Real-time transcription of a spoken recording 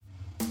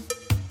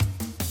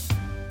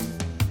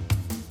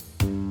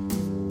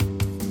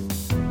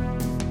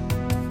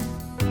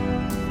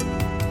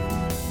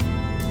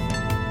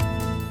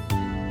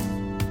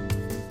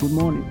Good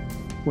morning.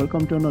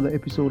 Welcome to another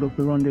episode of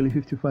the Rondelli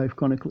 55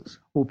 Chronicles.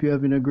 Hope you're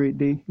having a great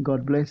day.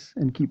 God bless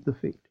and keep the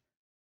faith.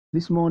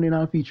 This morning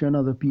I'll feature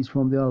another piece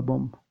from the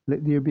album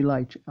Let There Be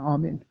Light.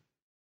 Amen.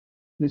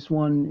 This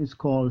one is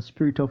called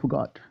Spirit of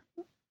God.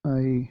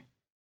 I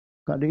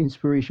got the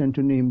inspiration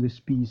to name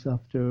this piece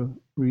after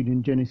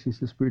reading Genesis,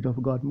 the Spirit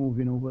of God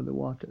moving over the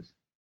waters.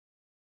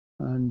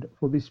 And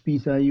for this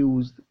piece I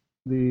used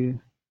the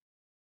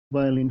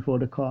violin for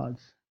the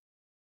chords.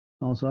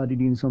 Also added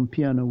in some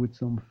piano with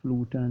some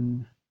flute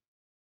and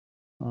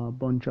a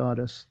bunch of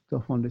other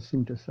stuff on the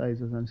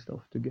synthesizers and stuff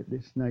to get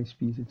this nice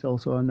piece. It's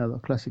also another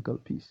classical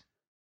piece,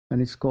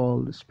 and it's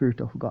called The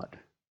Spirit of God.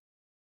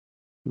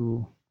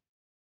 So,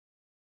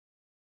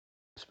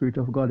 the Spirit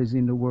of God is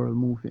in the world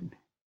moving.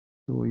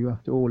 So you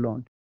have to hold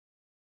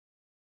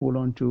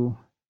on to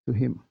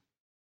Him.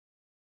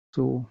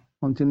 So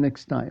until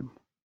next time,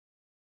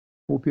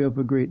 hope you have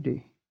a great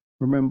day.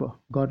 Remember,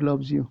 God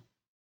loves you.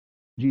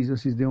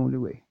 Jesus is the only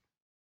way.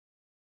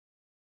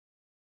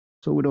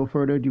 So without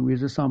further ado,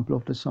 here's a sample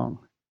of the song,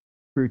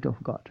 Spirit of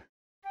God.